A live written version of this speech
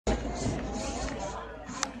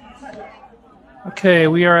Okay,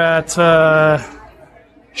 we are at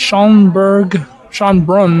Schönbrunn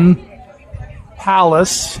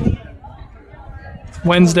Palace.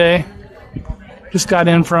 Wednesday. Just got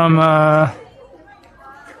in from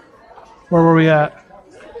where were we at?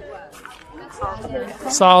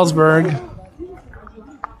 Salzburg.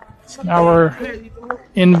 So now we're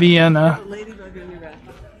in Vienna.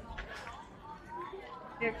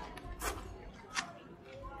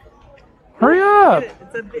 Hurry up!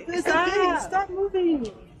 It's a big stop moving.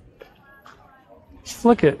 Just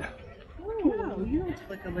flick it. No, you don't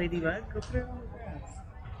flick a ladybug. Go put it on the grass.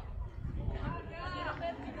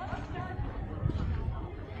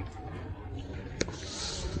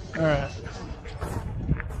 Alright.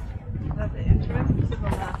 At the entrance to the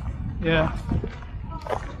left. Yeah.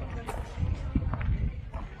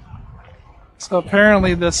 So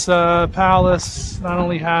apparently this palace not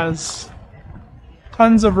only has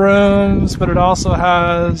tons of rooms, but it also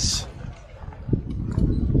has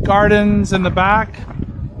gardens in the back.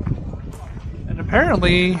 And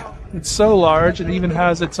apparently it's so large it even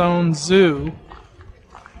has its own zoo.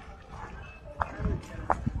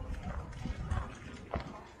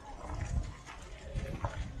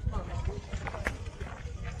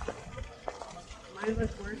 Mine was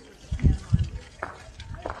worse.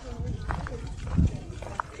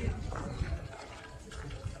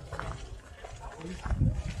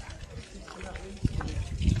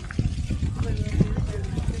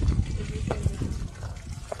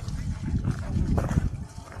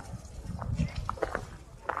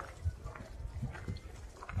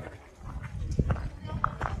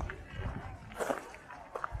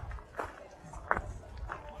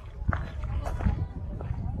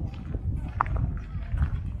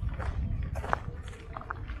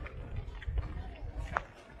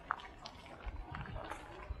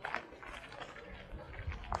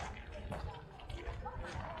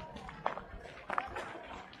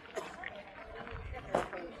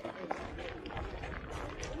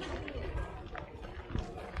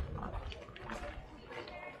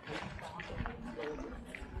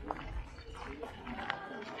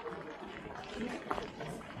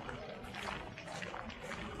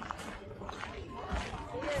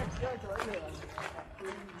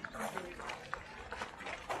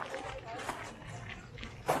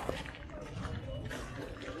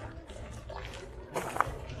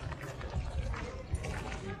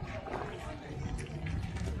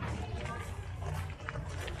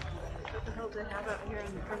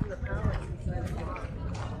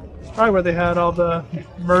 Probably where they had all the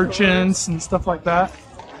merchants and stuff like that.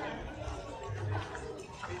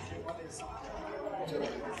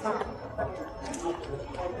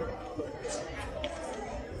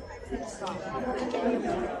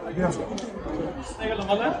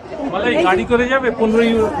 গাড়ি করে যাবে 15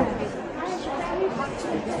 euro.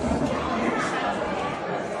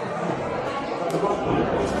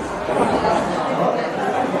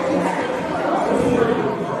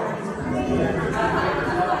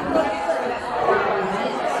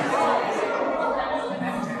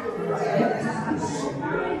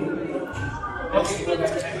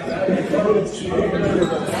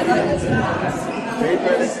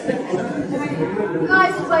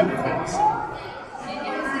 Guys, it's like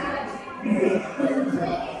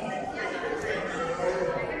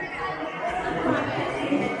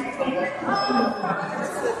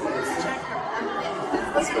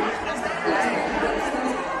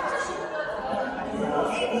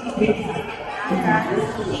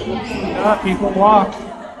people walk.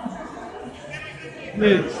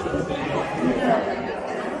 Please.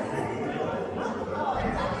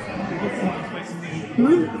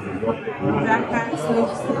 Backpacks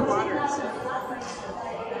next to the waters.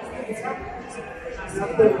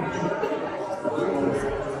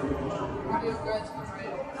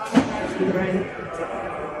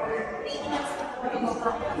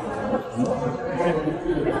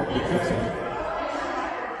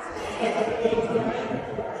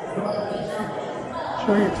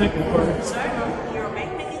 Show your ticket for it. your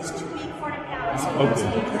payment is too big for the palace. Okay.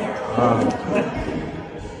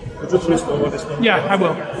 Yeah, I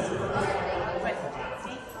will.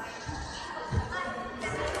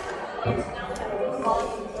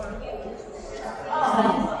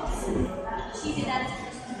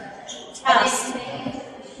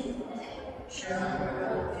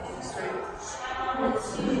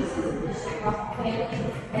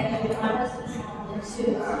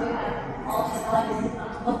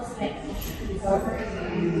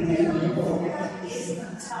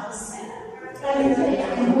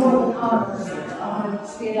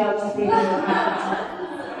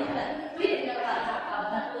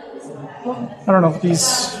 I don't know if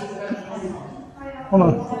these. Hold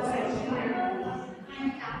on.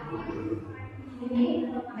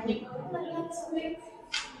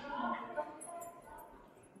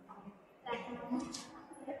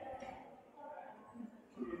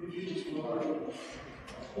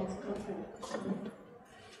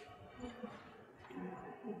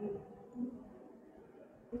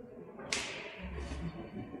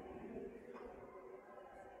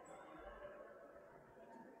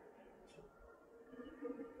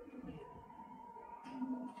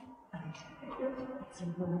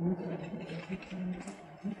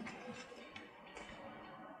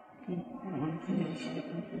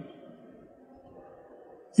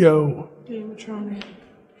 Yo. Animatronic.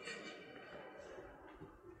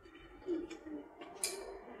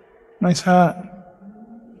 Nice hat.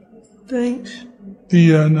 Thanks.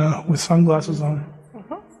 No, with sunglasses on.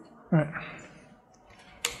 Uh-huh. Right.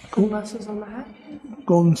 Sunglasses on the hat.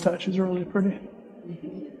 Golden statues are really pretty.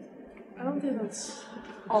 I don't think that's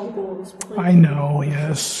all gold. I know,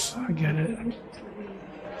 yes. I get it.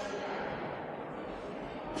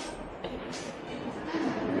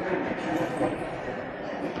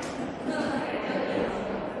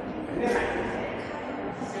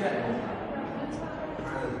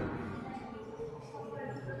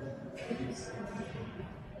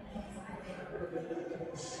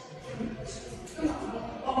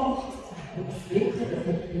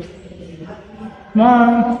 Come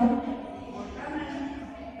on.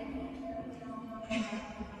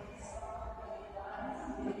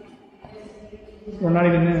 We're not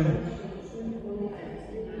even in.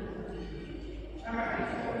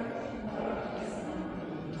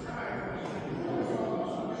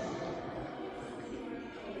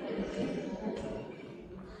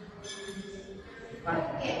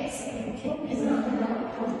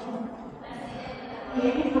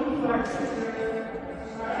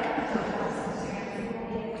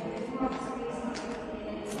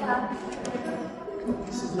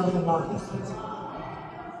 This is not an artist.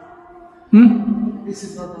 This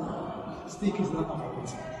is not an artist. Stick is not an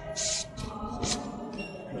artist.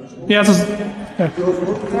 Yeah, this is, yeah.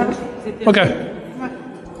 Okay.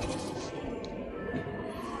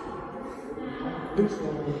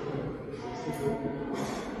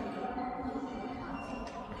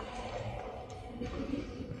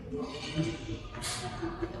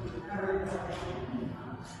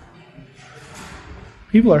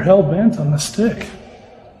 People are hell bent on the stick.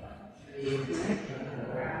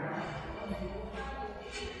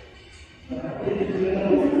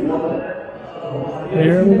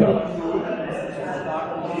 Here we go.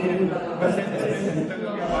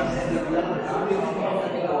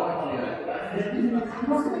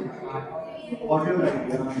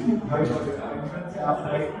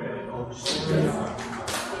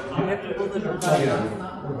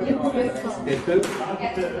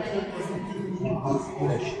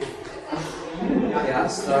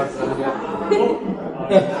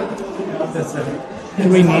 Do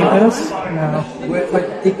we need this? No.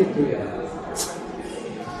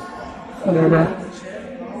 Whatever.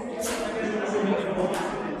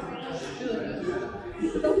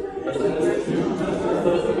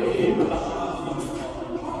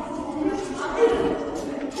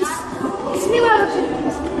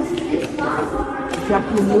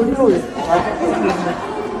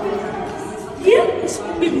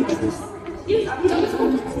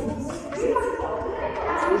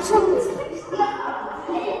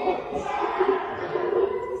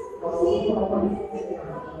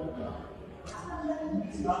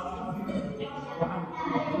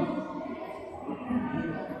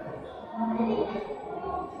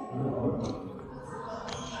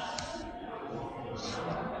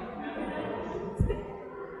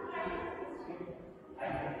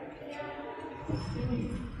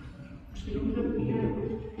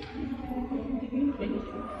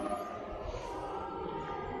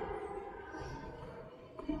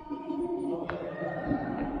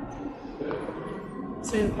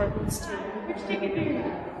 Same apartments too.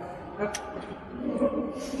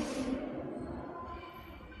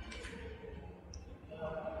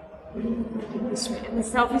 This way. And the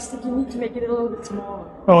selfie stick, you need to make it a little bit smaller.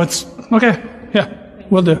 Oh, it's okay. Yeah,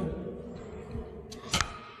 we'll do.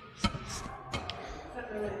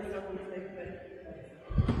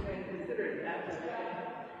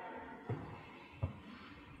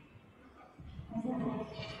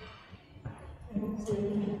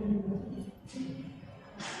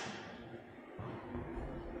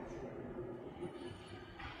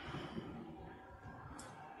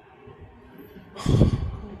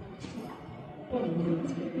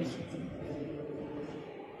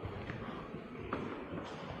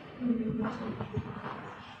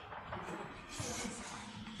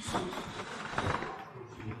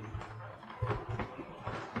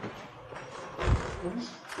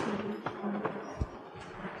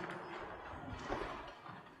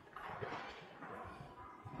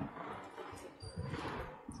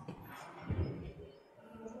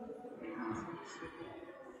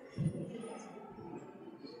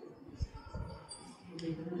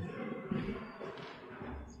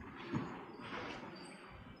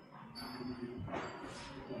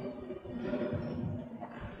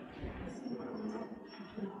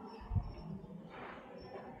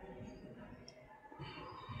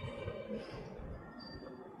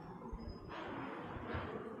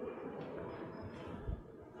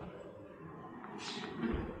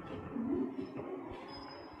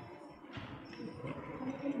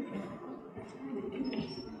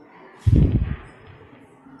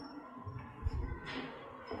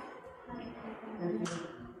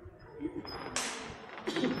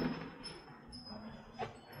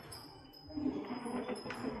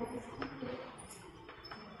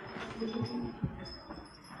 I'd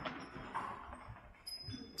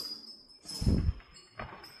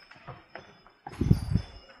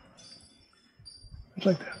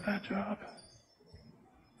like to have that job.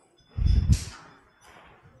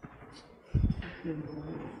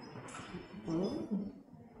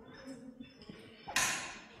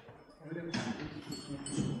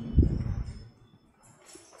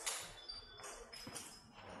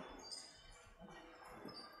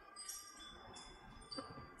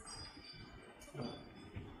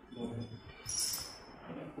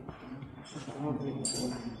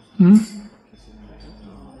 Hmm?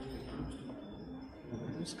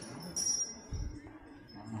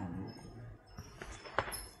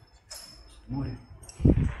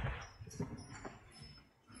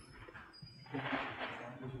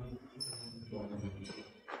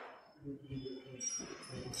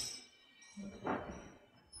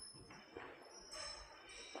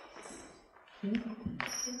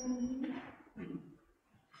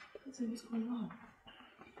 What's going on?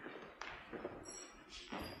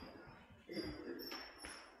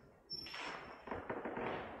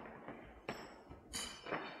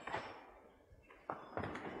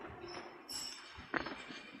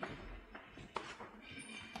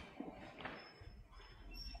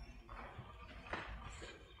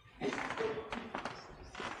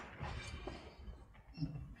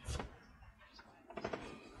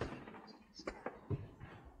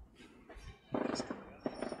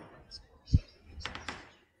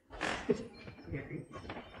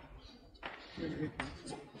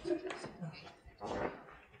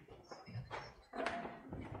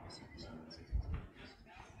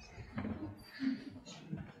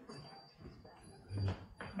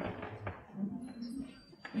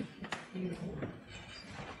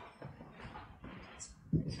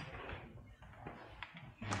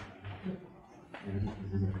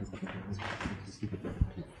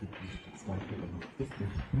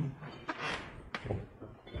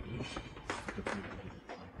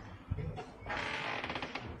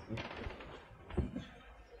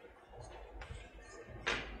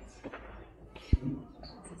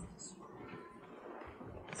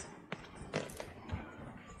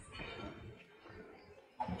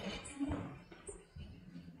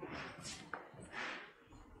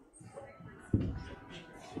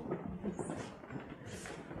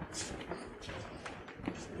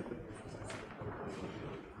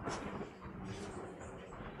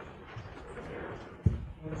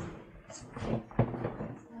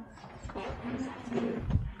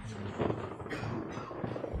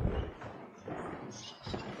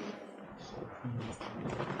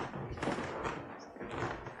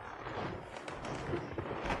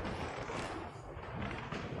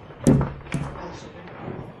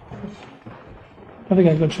 I think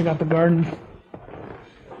I go check out the garden.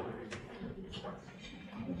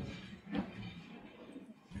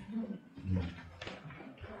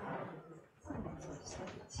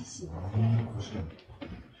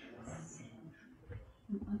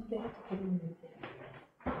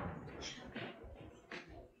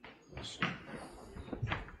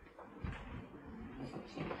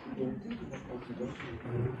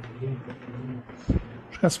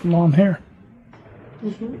 She's got some long hair.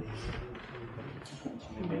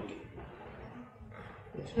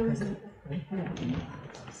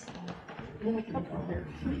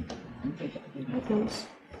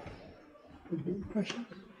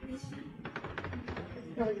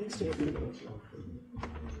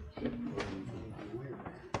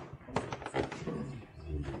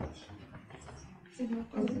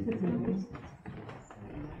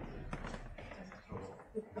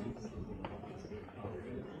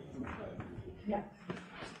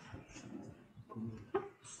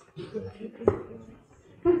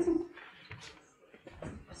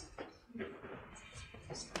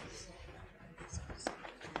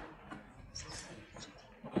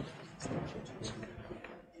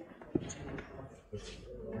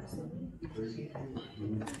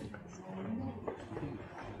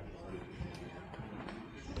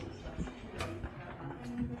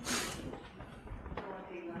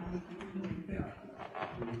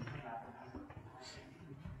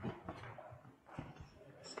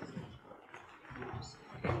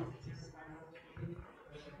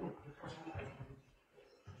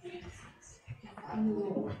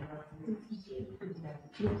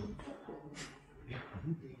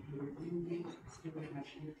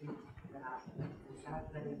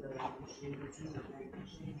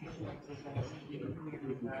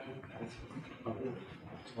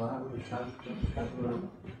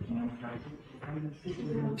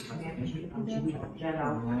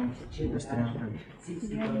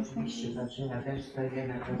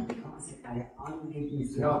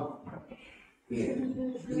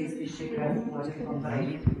 Jesteście krajowym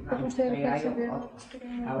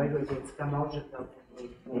małego dziecka, może to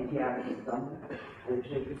nie wiary w domu, ale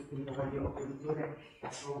przede wszystkim chodzi o kulturę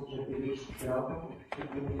taką, żeby jeść zdrowo,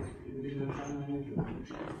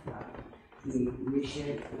 i myślę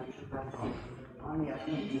na przykład on jak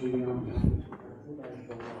nie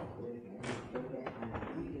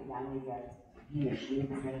miał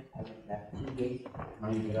śnicy, ale prawdziwej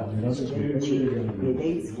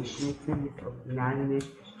wiedeński śnicy jest oryginalny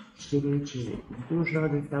Szczelinciny. Dużo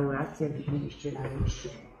restauracji, jak widzieliście na liście.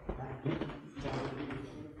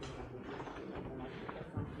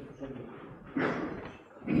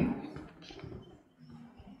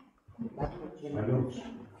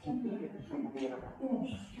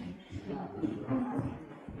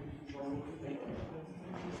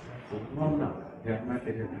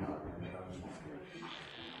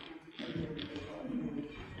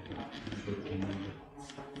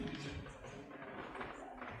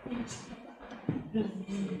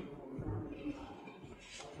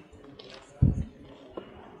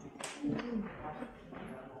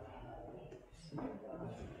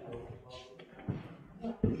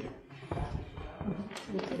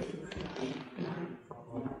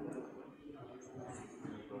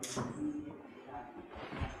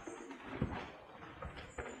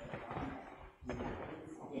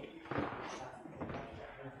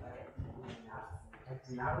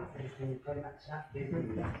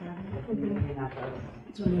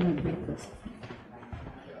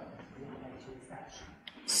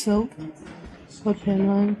 Silk,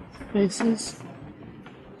 Hotel faces,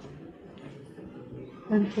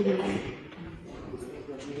 and for the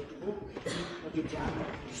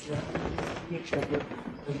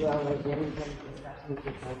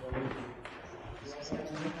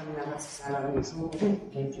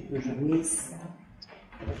będzie dużo miejsca.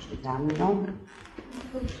 Proszę za mną.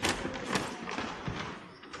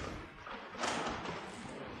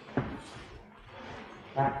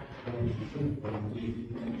 Tak.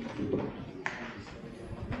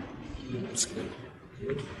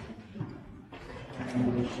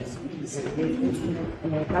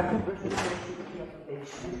 Bardzo proszę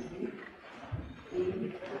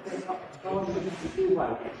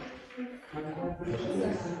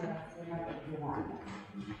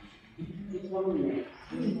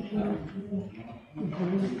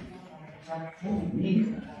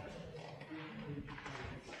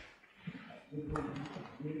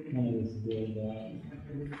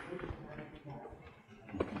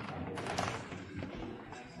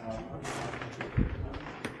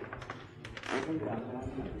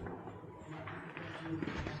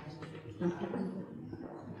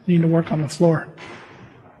You need to work on the floor.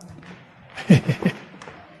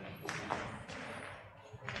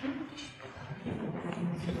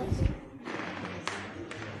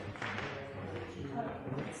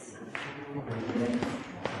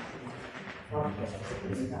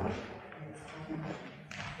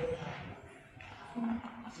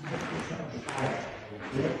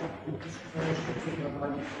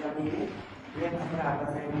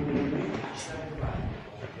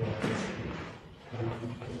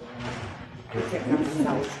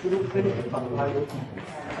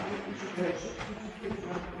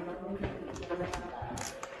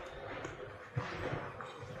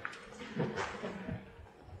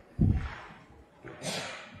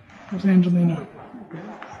 Where's Angelina?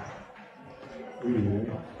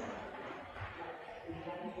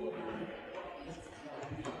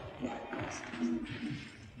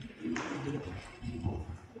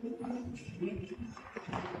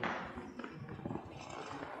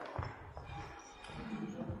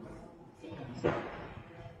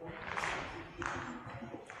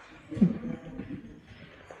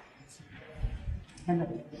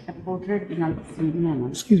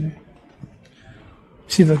 Excuse me.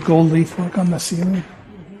 See the gold leaf work on the ceiling?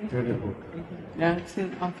 yeah, it's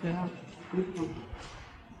off it out.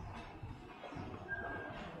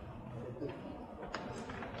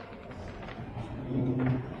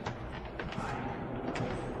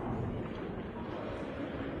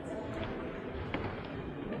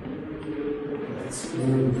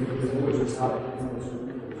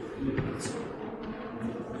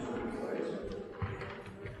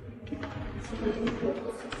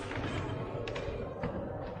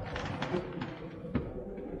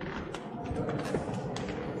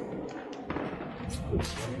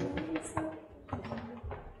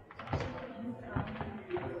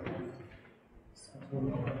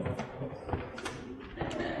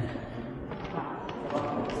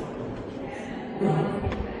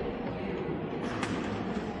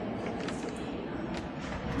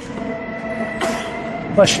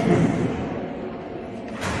 Bless you.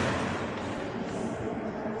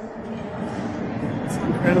 It's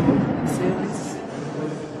incredible. Ceilings.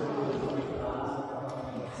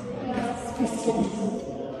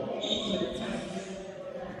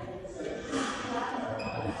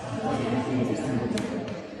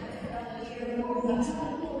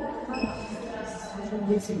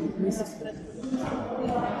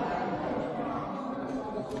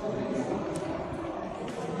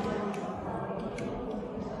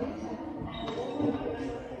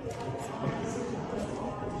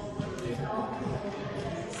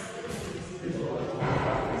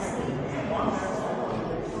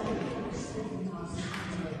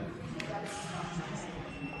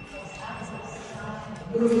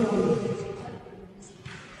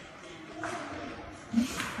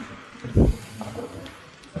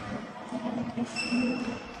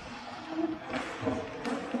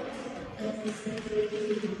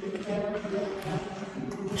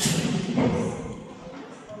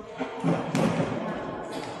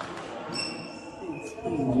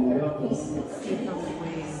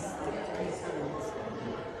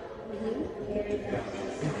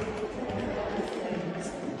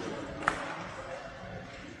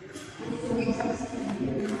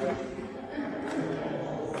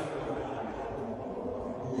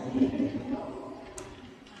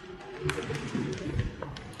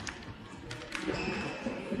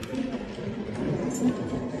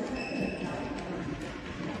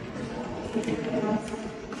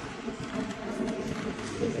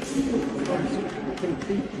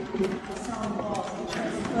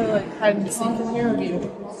 I like hide and seek in here of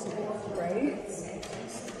you.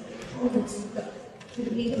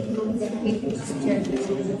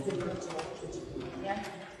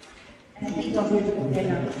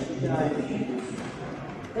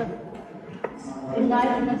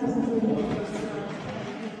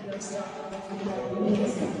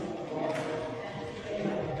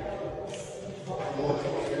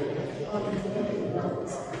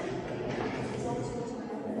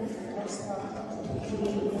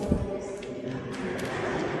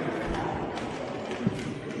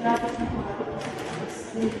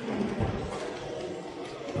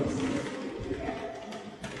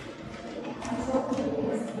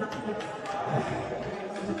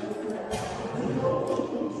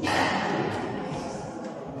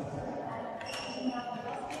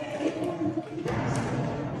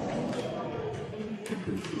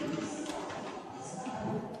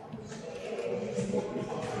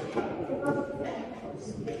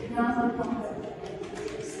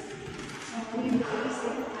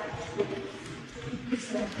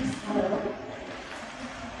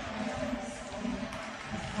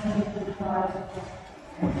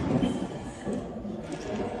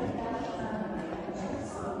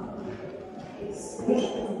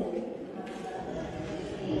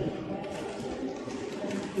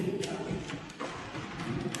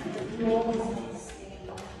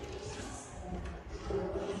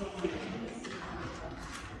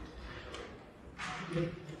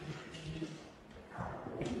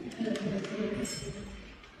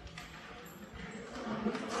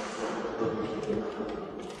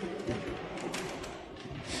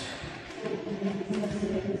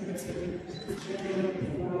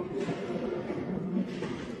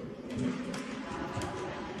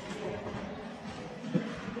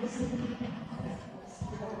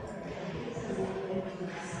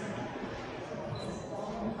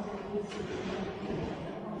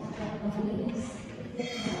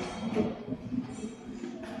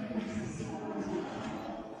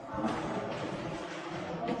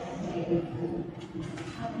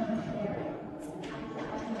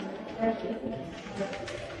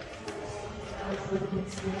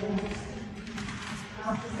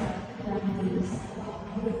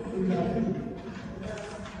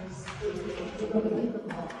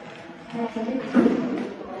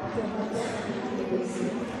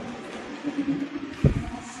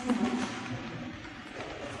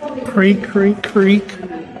 Creak, creak, creak.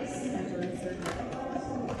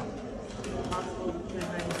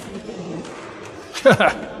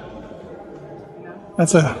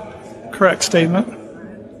 That's a correct statement.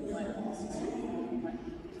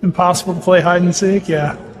 Impossible to play hide and seek?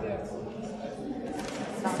 Yeah.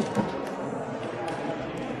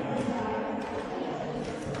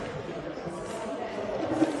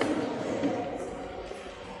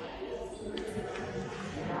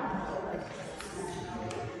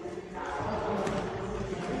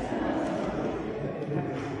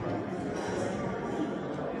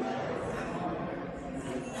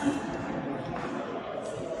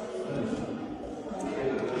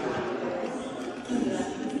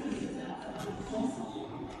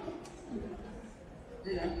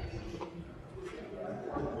 Just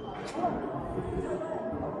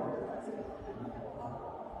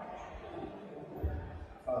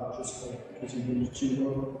because you need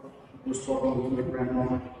to just talking with your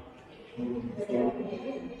grandma.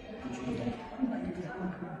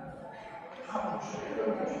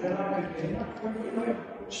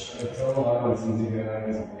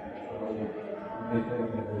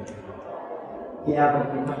 Yeah,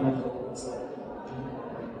 but we're not meant to.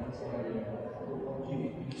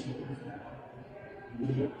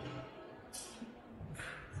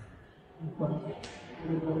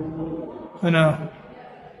 I know.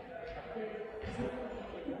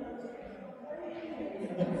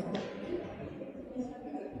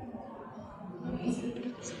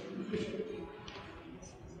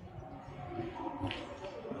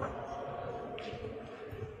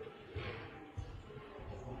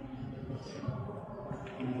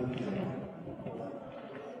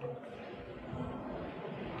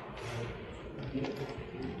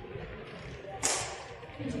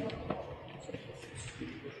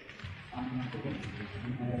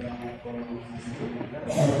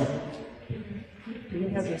 Do you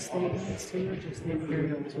have the state next to you or just the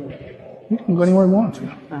imperial too? You can go anywhere you want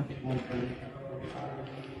to.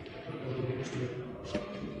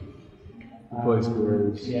 Oh. Place where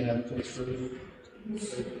Yeah, place for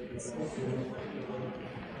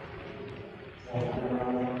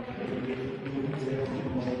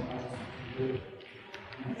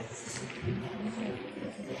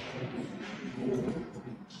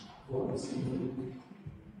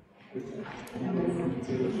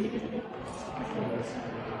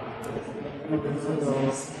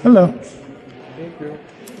Hello.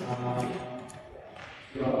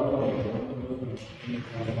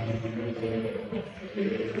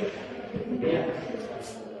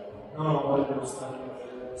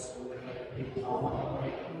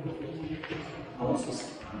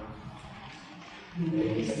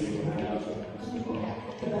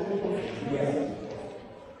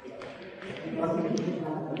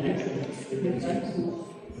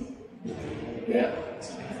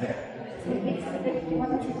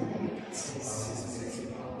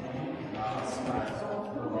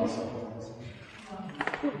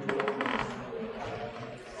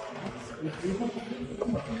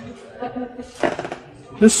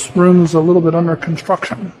 This room is a little bit under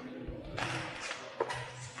construction.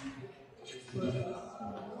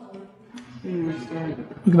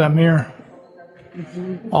 Look at that mirror.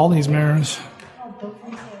 All these mirrors.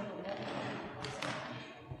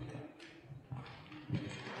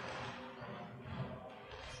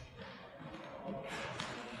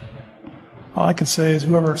 All I can say is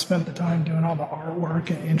whoever spent the time doing all the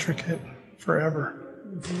artwork and intricate forever.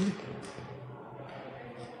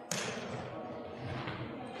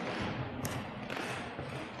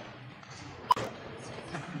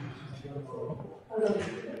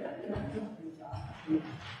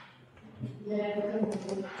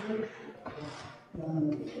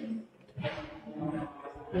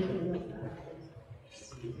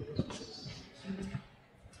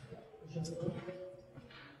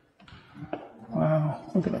 Wow,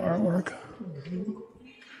 look at the artwork.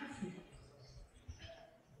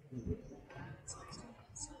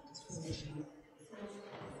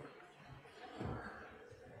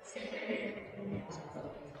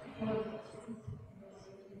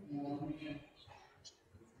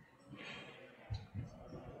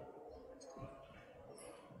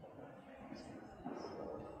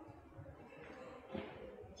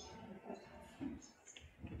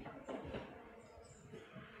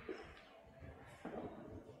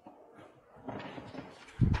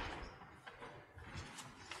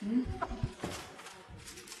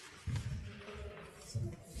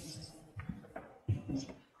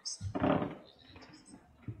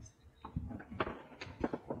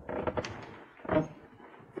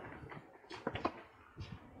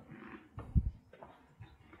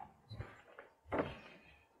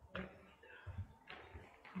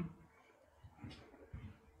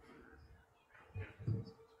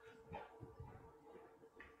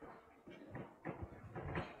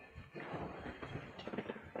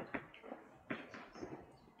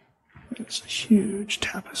 It's a huge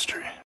tapestry.